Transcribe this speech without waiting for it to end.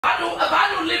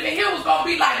knew living here was gonna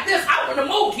be like this, I wouldn't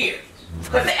have moved here.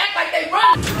 Cause they act like they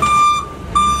run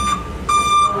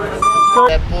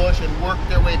that bush and work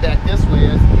their way back this way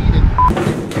as needed.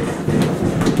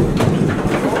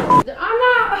 How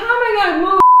am I gonna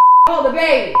move all the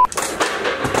baby?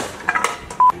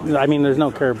 I mean, there's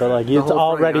no curb, but like it's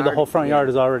already, the whole front yard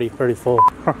is already pretty full.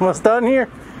 We're almost done here?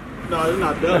 No, it's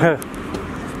not done.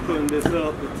 Putting this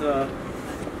up, it's they're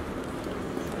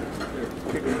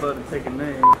kicking butt and taking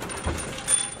names.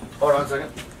 Hold on a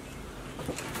second.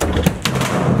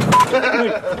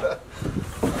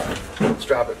 Let's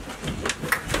drop it.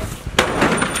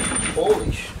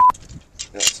 Holy sh!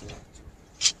 That's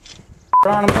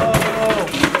not.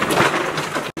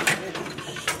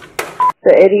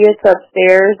 The idiots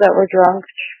upstairs that were drunk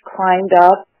climbed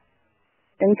up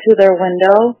into their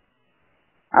window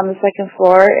on the second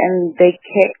floor and they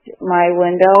kicked my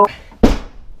window.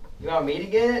 You want me to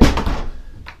get it?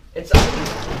 It's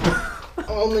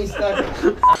only stuck.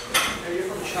 Are you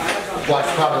from China? Well,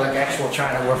 it's probably like actual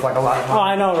China worth like a lot of money. Oh,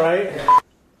 I know, right?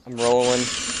 I'm rolling.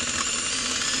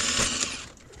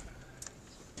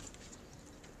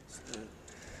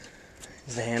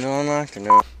 Is the handle unlocked or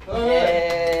no?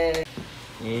 Yay!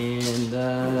 And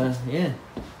yeah.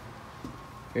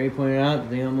 Gary pointed out that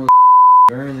they almost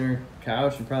burned their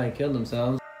couch and probably killed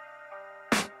themselves.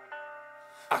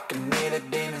 I can hear the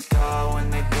demons call when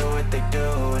they do what they do,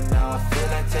 and now I feel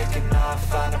like taking off,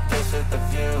 find a place with a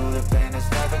view. The pain is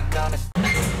never gonna.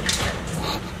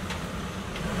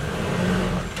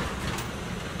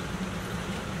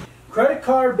 Credit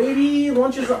card, baby.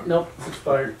 Lunch is up. Nope, it's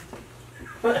expired.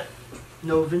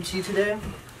 No Vinci today?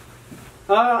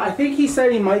 I think he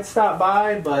said he might stop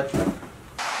by, but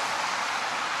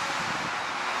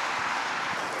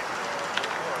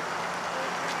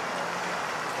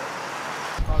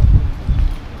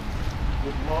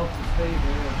Would love to stay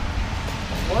there.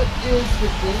 What is the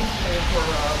game plan for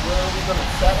where are we going to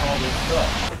set all this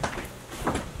stuff?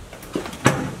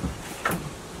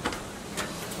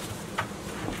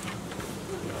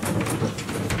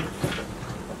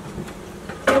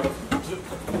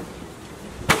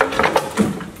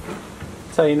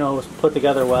 that's how you know it was put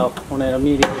together well, when it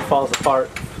immediately falls apart.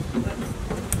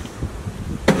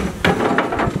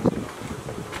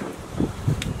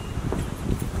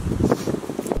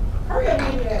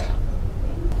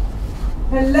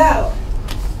 Hello.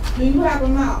 Do you have a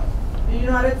mouth? Do you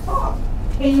know how to talk?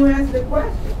 Can you answer the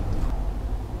question?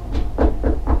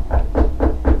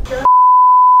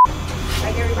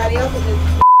 Like everybody else in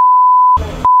this.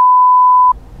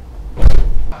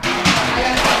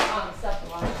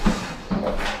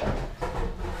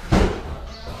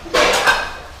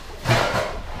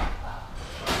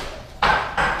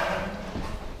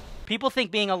 People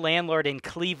think being a landlord in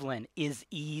Cleveland is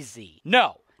easy.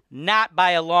 No, not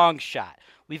by a long shot.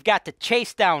 We've got to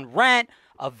chase down rent,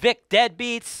 evict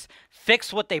deadbeats,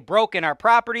 fix what they broke in our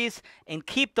properties, and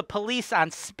keep the police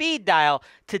on speed dial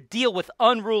to deal with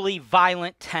unruly,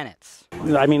 violent tenants.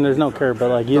 I mean, there's no curb, but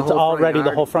like it's already,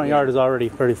 the whole front yard is already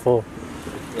pretty full.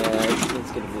 Yeah,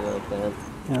 it's gonna be like that.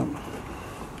 Yeah.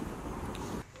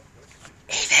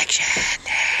 Eviction.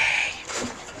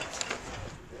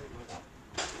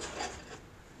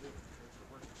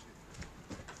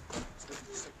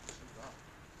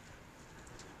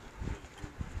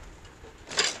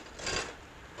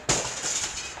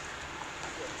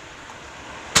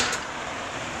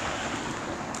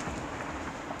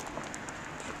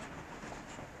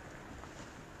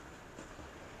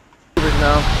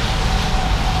 Now.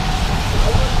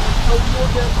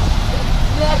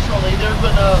 Naturally, they're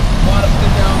gonna want to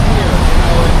sit down here.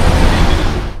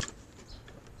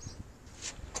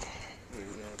 You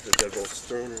know, it's a double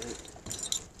stern, right?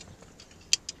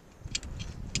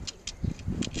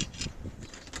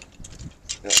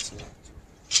 That's not.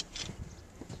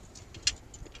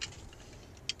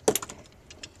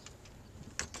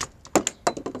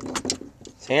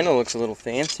 This handle looks a little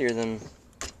fancier than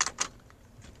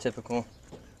typical.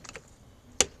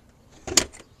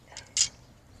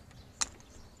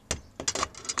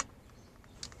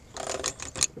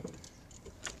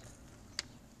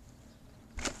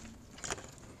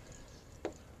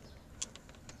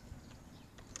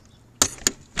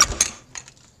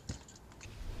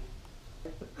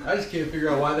 I just can't figure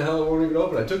out why the hell it won't even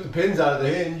open. I took the pins out of the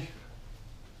hinge.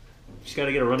 Just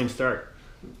gotta get a running start.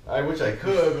 I wish I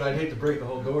could, but I'd hate to break the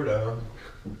whole door down.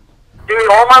 Give me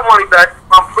all my money back.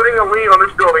 I'm putting a lien on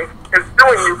this building and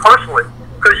suing you personally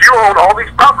because you own all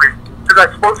these properties. Because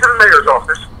I spoke to the mayor's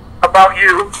office about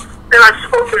you, and I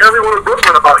spoke to everyone in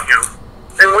Brooklyn about you.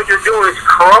 And what you're doing is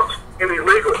corrupt and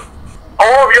illegal.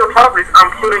 All of your properties,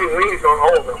 I'm putting liens on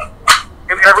all of them.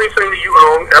 in everything that you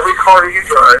own, every car that you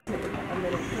drive.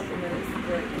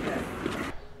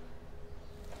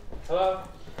 Hello?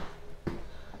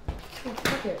 Oh,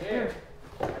 fuck it. Here.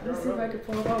 Let's see if I can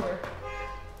pull it over.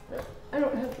 I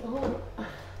don't have to hold it.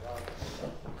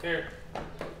 Here.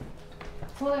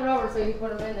 Pull it over so you can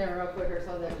put them in there real quick or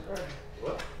something.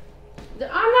 What? I'm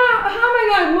not. How am I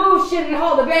gonna move shit and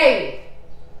hold the baby?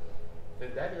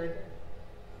 Is Daddy right there?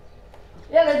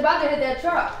 Yeah, they're about to hit that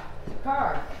truck.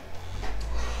 Car.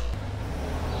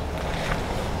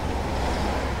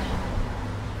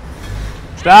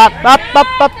 Stop! Up! Up!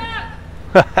 Up!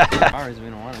 Ours, we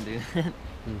don't want to do that.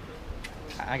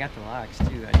 I got the locks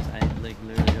too. I like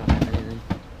literally don't have anything.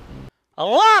 A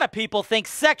lot of people think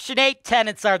Section 8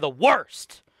 tenants are the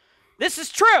worst. This is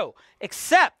true,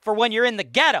 except for when you're in the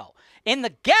ghetto. In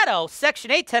the ghetto, Section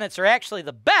 8 tenants are actually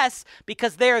the best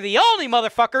because they are the only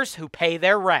motherfuckers who pay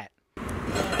their rent.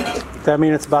 Does that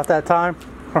mean it's about that time?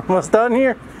 We're almost done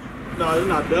here? No, it's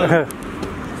not done.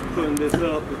 Putting this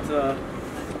up, it's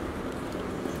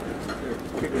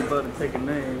kicking butt and taking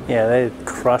names. Yeah, they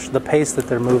crush. The pace that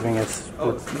they're moving is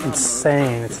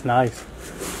insane. It's nice.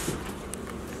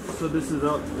 So this is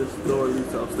up, this door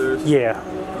leads upstairs? Yeah.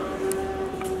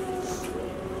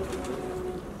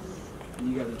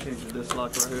 You gotta change this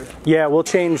lock right here? Yeah, we'll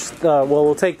change the, well,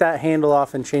 we'll take that handle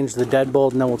off and change the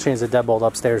deadbolt, and then we'll change the deadbolt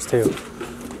upstairs too.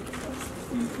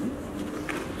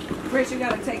 Chris, you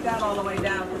gotta take that all the way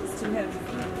down because it's too heavy.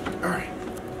 Alright.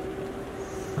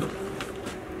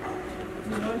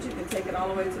 You know what? You can take it all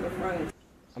the way to the front.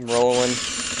 I'm rolling.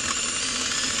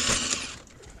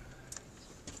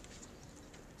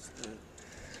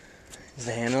 Is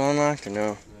the handle unlocked or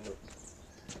no?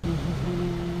 We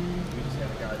just had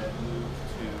a guy that moved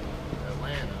to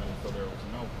Atlanta, so there was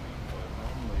no point. But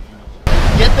normally,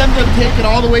 Get them to take it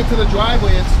all the way to the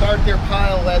driveway and start their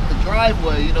pile at the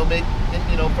driveway. You know, make it,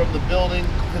 you know, from the building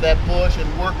to that bush and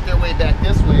work their way back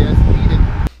this way as needed.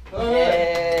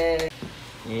 Yay!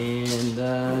 And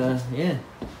yeah.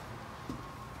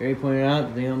 Gary pointed out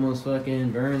that they almost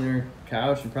fucking burned their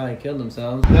couch and probably killed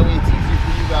themselves. That way it's easier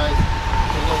for you guys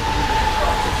to load into the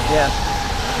truck. Yeah.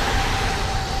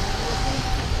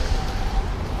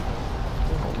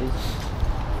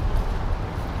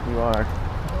 You are.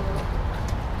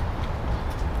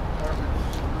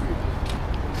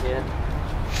 Yeah.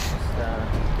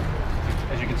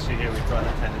 As you can see here, we brought a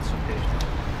tenants location.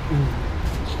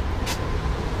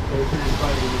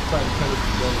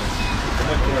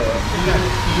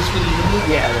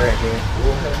 Yeah, they're right here.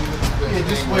 Yeah,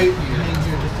 just wait. You hang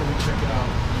here just till we check it out.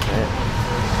 Right.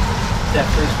 That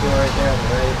first door right there on the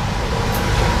right.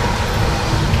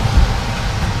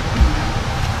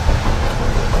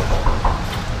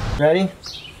 Ready?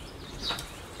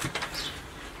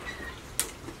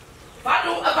 If I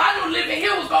knew living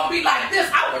here was gonna be like this,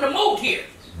 I wouldn't have moved here.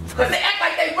 Cause they act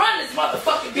like they run this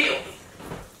motherfucking building.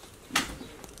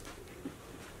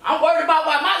 I'm worried about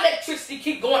why my electricity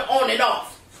keep going on and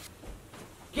off.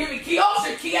 Give me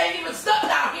Kiosha, Key ain't even stuck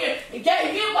down here and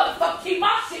gave me a motherfucker keep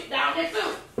my shit down there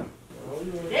too.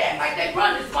 Yeah, like they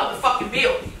run this motherfucking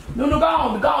building. No, go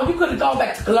on. You could have gone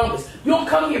back to Columbus. You don't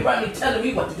come here running telling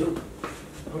me what to do.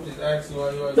 I'm just asking why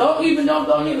you are. Don't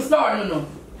even start, no.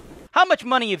 How much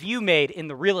money have you made in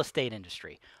the real estate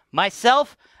industry?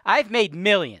 Myself, I've made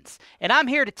millions. And I'm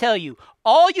here to tell you,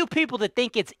 all you people that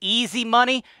think it's easy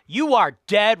money, you are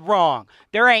dead wrong.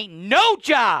 There ain't no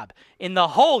job in the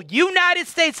whole United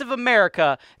States of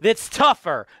America that's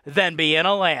tougher than being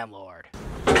a landlord.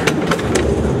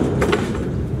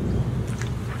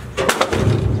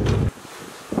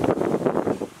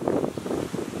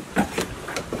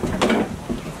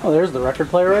 Oh, there's the record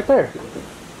player right there.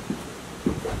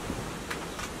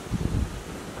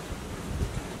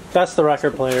 That's the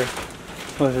record player.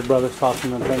 Well, your brother's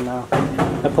talking the thing now.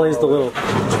 That plays the little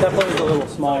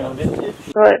small one.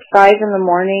 So at 5 in the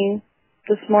morning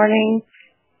this morning,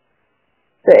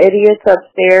 the idiots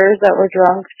upstairs that were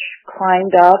drunk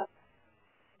climbed up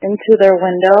into their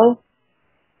window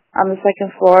on the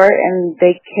second floor, and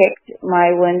they kicked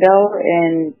my window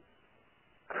and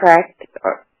cracked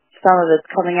some of it's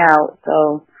coming out,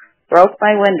 so broke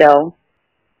my window.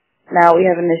 Now we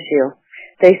have an issue.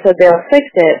 They said they'll fix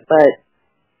it, but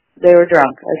they were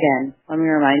drunk again. Let me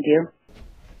remind you.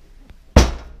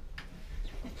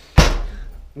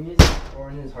 You just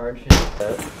pouring his hard shit.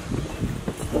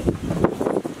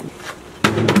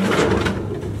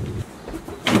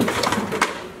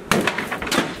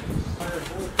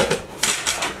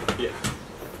 Yeah.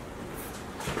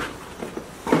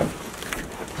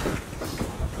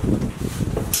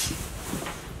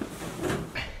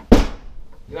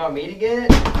 You want me to get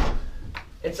it?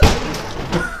 It's up.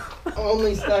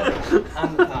 only stuck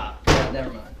on the top. Never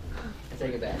mind. I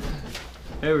take it back.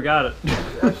 Hey, we got it.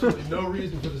 There's absolutely no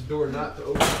reason for this door not to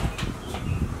open.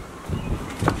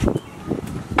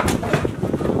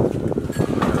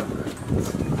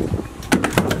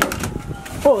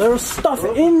 Oh, there was stuff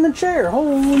in the chair.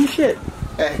 Holy shit.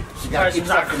 Hey, you gotta keep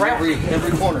stuff in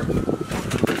every corner.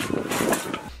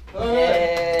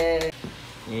 Hey.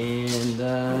 And,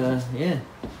 yeah.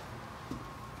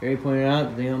 Gary pointed out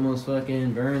that they almost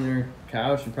fucking burned their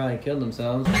couch and probably killed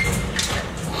themselves.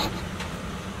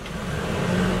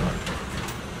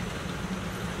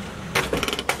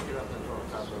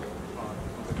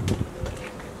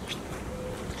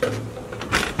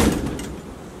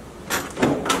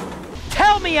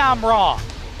 Tell me I'm wrong.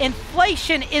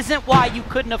 Inflation isn't why you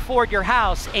couldn't afford your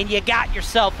house and you got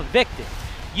yourself evicted.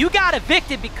 You got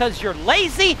evicted because you're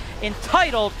lazy,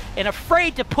 entitled, and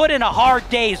afraid to put in a hard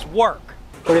day's work.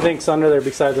 What do you think's under there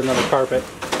besides another carpet?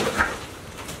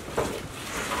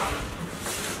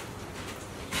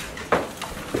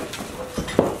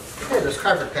 Hey, there's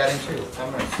carpet padding too. How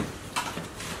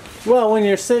nice. Well, when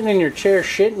you're sitting in your chair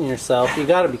shitting yourself, you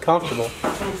gotta be comfortable.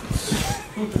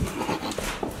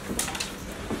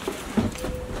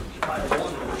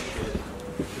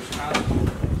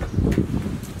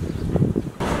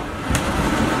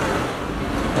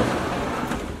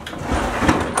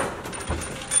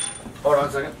 Hold on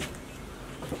a second.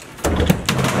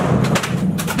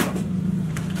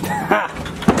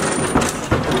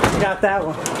 Got that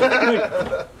one.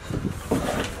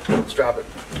 Let's drop it.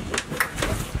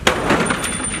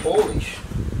 Holy sh!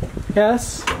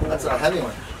 Yes. That's a heavy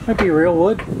one. Might be real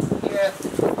wood. Yeah.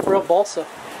 Real balsa.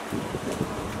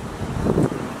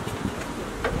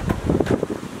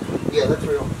 Yeah, that's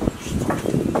real.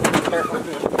 Careful.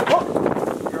 Oh.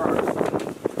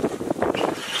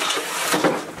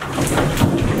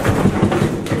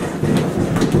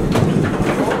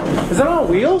 Is that on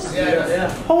wheels? Yeah.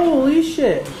 Holy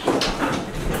shit.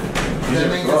 That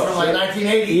thing is from like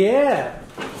 1980. Yeah.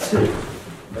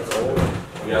 That's old.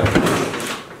 Yeah.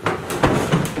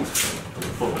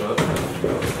 Flip it up.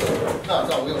 No,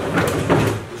 it's all wheels.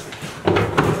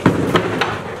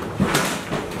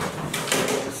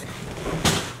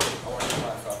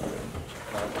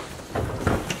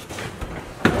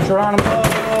 Geronimo.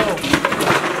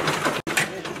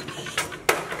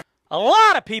 A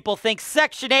lot of people think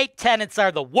Section 8 tenants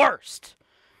are the worst.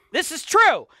 This is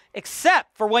true,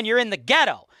 except for when you're in the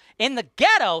ghetto. In the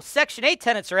ghetto, Section 8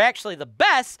 tenants are actually the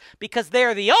best because they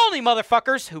are the only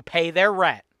motherfuckers who pay their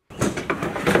rent.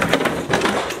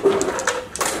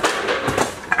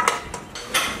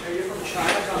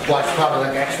 Watch probably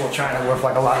like actual China worth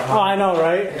like a lot of money. Oh, I know,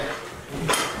 right? Yeah.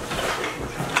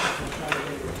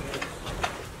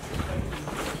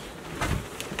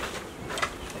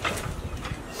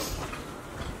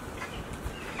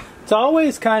 It's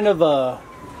always kind of a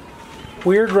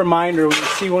weird reminder when you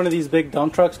see one of these big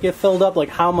dump trucks get filled up, like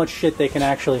how much shit they can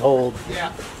actually hold.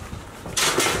 Yeah.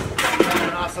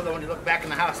 And also, when you look back in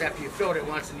the house after you filled it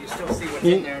once and you still see what's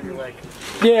in there, and you're like,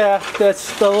 yeah,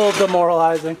 that's a little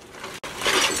demoralizing.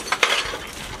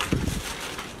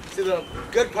 see, the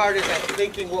good part is that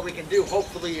thinking what we can do,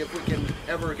 hopefully, if we can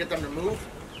ever get them to move.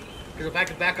 Because if I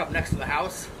could back up next to the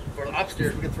house, for the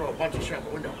upstairs, we could throw a bunch of shit out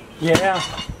the window. Yeah.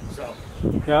 So.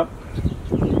 Yep.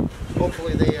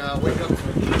 Hopefully they wake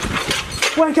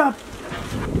up. Wake up!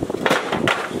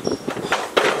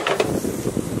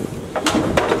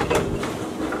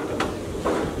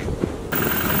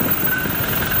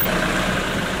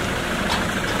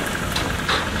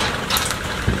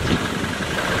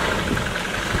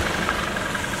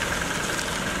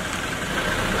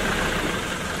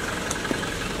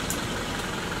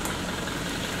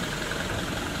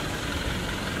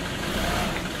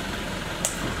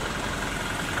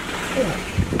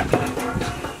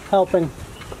 Helping.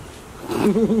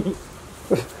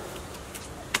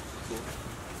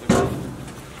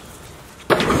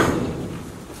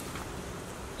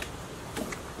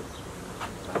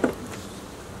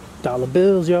 Dollar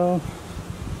bills, y'all.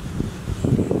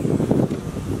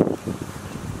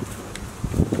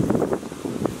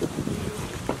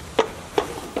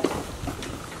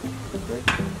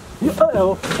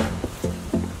 Uh-oh.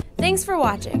 Thanks for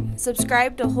watching.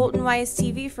 Subscribe to Holton Wise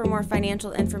TV for more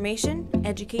financial information,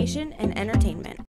 education, and entertainment.